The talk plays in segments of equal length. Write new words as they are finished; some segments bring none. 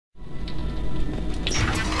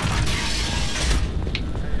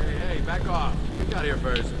out here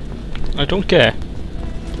first. I don't care.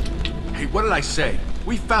 Hey, what did I say?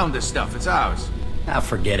 We found this stuff. It's ours. Ah,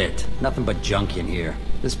 forget it. Nothing but junk in here.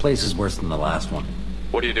 This place is worse than the last one.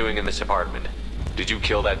 What are you doing in this apartment? Did you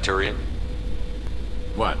kill that Turian?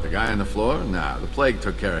 What, the guy on the floor? Nah, the plague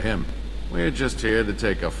took care of him. We're just here to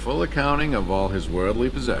take a full accounting of all his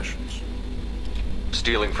worldly possessions.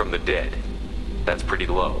 Stealing from the dead. That's pretty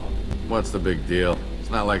low. What's the big deal?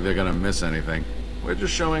 It's not like they're gonna miss anything. We're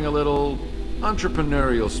just showing a little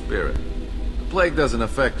entrepreneurial spirit. The plague doesn't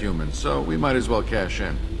affect humans, so we might as well cash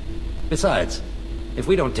in. Besides, if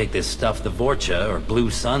we don't take this stuff, the Vorcha or Blue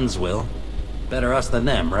Suns will. Better us than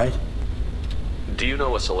them, right? Do you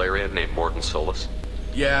know a Solarian named Mordin Solus?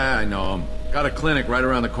 Yeah, I know him. Got a clinic right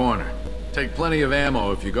around the corner. Take plenty of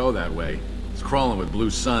ammo if you go that way. It's crawling with Blue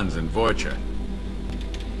Suns and Vorcha.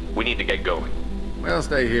 We need to get going. Well,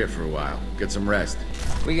 stay here for a while. Get some rest.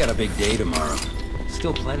 We got a big day tomorrow.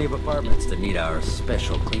 Still plenty of apartments that need our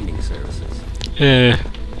special cleaning services.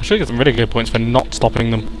 I should get some really good points for not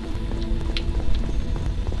stopping them.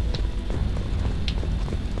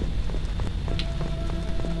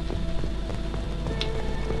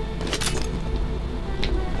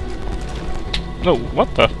 No,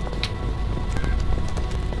 what the?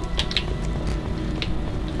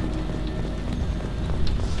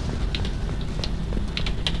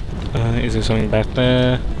 Is there something back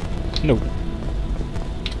there? No.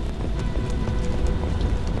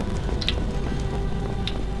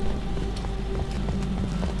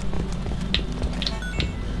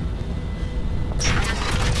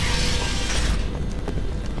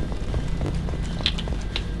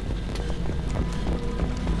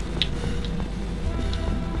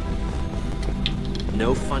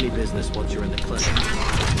 No funny business once you're in the clinic.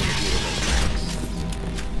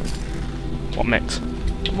 What mix?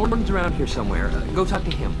 Mordin's around here somewhere. Go talk to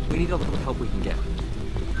him. We need all the help we can get.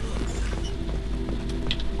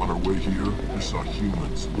 On our way here, we saw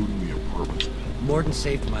humans looting the apartments. Mordin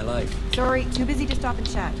saved my life. Sorry, too busy to stop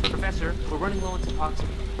and chat. Professor, we're running low on suppoxy.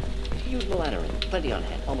 Use Malanarin. Plenty on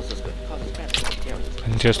hand. Almost as good. Causes cramps.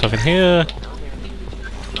 And just stuff in here.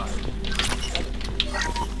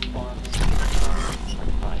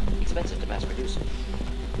 Expensive to mass produce.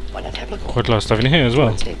 Why not have look? Quite a lot of stuff in here as well.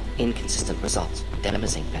 Unstable, inconsistent results.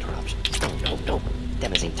 Denomazine, better option. No.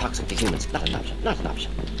 Denomazine toxic to humans. Not an option. Not an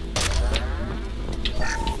option.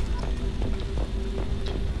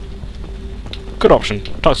 Good option.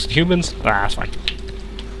 Toxic to humans? Ah, that's fine.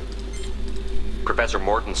 Professor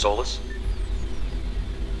Mordin Solus?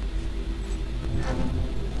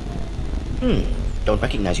 Don't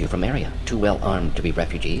recognize you from area. Too well armed to be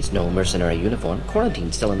refugees. No mercenary uniform.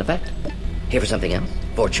 Quarantine still in effect. Here for something else?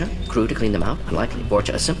 Vorcha? Crew to clean them out? Unlikely.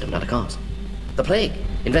 Vorcha a symptom, not a cause. The plague.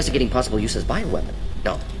 Investigating possible use as bioweapon.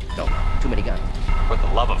 No. Too many guns. For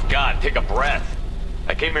the love of God, take a breath.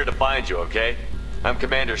 I came here to find you, okay? I'm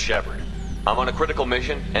Commander Shepard. I'm on a critical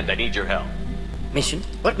mission, and I need your help. Mission?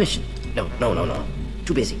 What mission? No.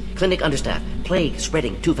 Too busy. Clinic understaffed. Plague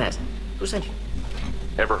spreading too fast. Who sent you?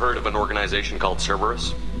 Ever heard of an organization called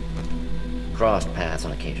Cerberus? Crossed paths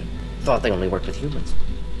on occasion. Thought they only worked with humans.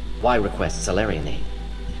 Why request Solarian aid?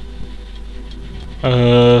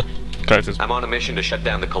 Collectors. I'm on a mission to shut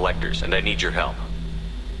down the Collectors, and I need your help.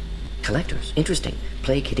 Collectors? Interesting.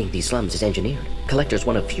 Plague hitting these slums is engineered. Collectors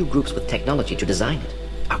one of few groups with technology to design it.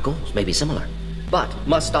 Our goals may be similar. But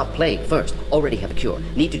must stop plague first. Already have a cure.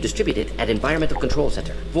 Need to distribute it at Environmental Control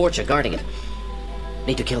Center. Vorcha guarding it.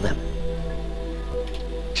 Need to kill them.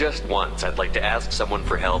 Just once, I'd like to ask someone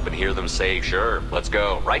for help and hear them say, sure, let's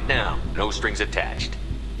go, right now. No strings attached.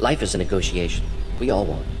 Life is a negotiation. We all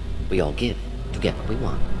want. We all give to get what we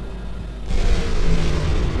want.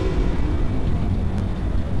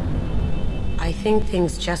 I think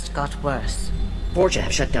things just got worse. Vorcha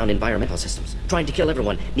have shut down environmental systems. Trying to kill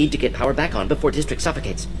everyone. Need to get power back on before district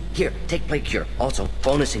suffocates. Here, take plague cure. Also,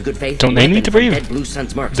 bonus in good faith. Don't they need to breathe? Dead Blue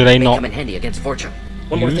Sun's marks. Do they may not come in handy against Vorcha.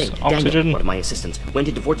 One more thing. oxygen? Daniel, one of my assistants, went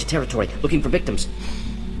into Vorcha territory looking for victims.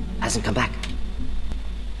 Hasn't come back.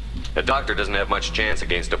 The doctor doesn't have much chance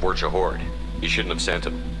against a Vorcha horde. You shouldn't have sent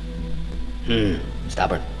him.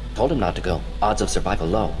 Stubborn. Told him not to go. Odds of survival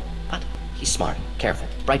low. But he's smart, careful,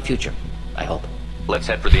 bright future. I hope. Let's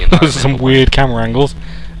head for the Those are some environmental. weird camera angles.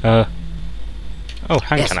 Oh,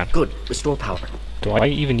 hand Yes, cannon. good. Restore power. Do I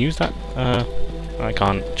even use that? I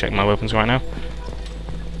can't check my weapons right now.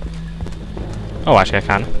 Oh, actually I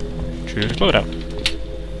can. Choose loadout.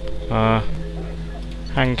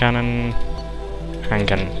 Hand cannon. Hand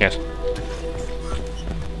cannon, yes.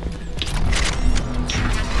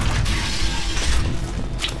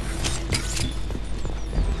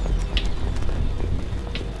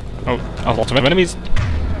 Oh, a lot of enemies.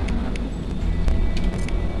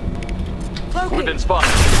 Mordin spotted.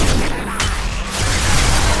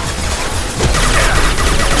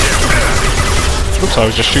 Oops, I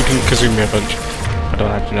was just shooting Kazumi a bunch. I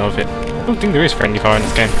don't actually know if it... I don't think there is friendly fire in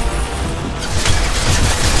this game.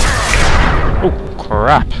 Oh,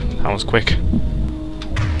 crap. That was quick.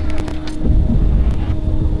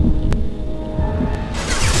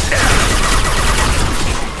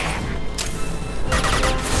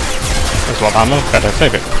 There's a lot of ammo. Better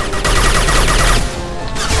save it.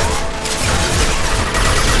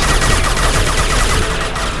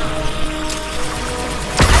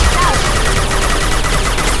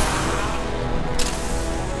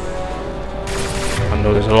 I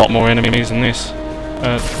know there's a lot more enemies than this.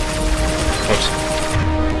 Oops.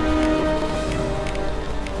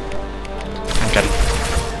 Okay.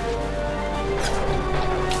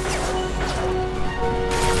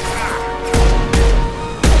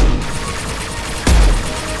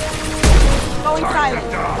 Going silent.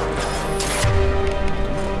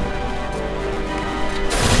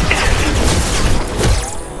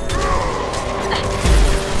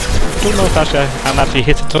 I don't know if that actually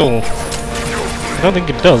hits at all. I don't think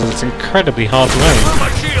it does. It's incredibly hard to aim.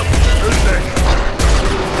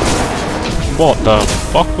 What the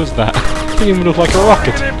fuck was that? It didn't even look like a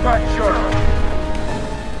rocket.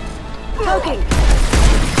 Poking.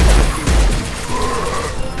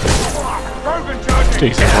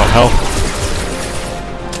 Jesus, what hell?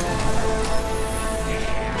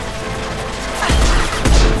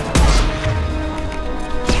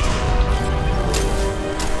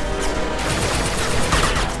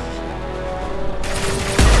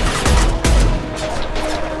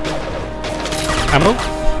 Ammo?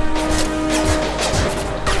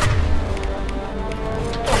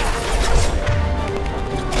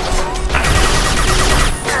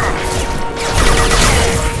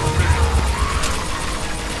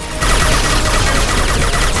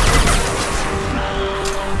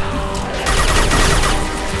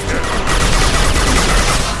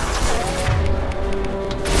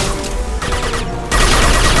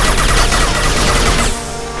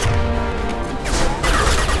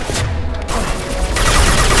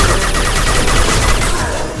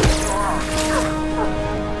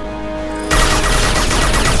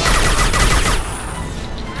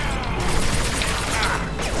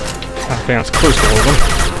 I think that's close to all of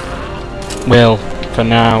them. Well, for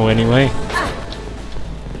now anyway.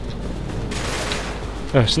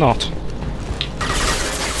 Oh, it's not.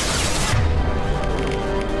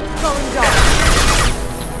 Going dark.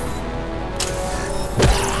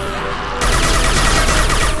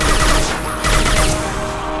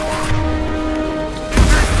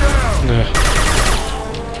 Ugh.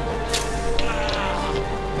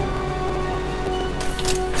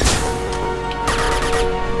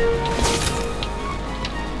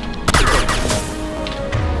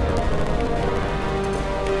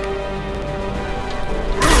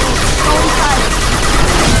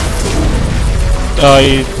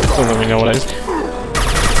 I don't really know what it is.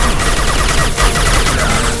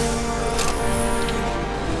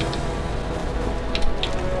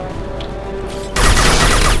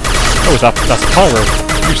 Oh, is that's a pyro.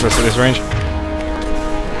 Useless at this range.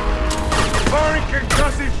 Firing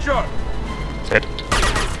concussive shot. Dead.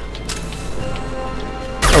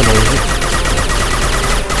 Oh no, is it?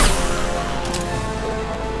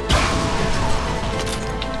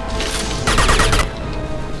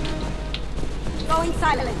 Going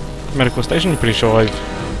silent. Medical station, pretty sure I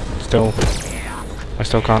still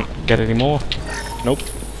can't get any more. Nope.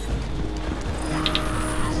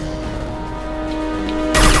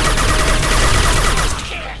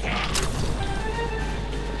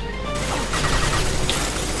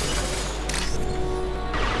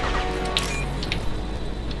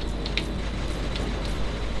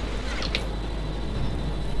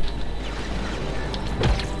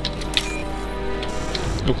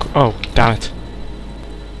 Look, oh, damn it.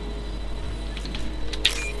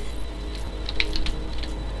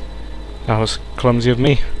 That was clumsy of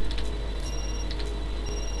me.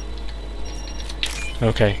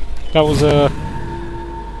 Okay, that was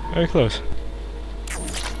very close.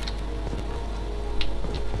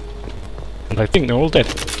 And I think they're all dead.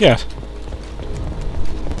 Yes.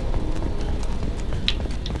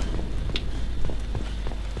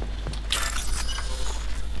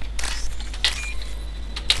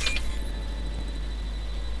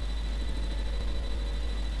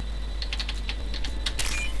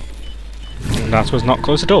 That was not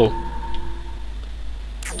close at all.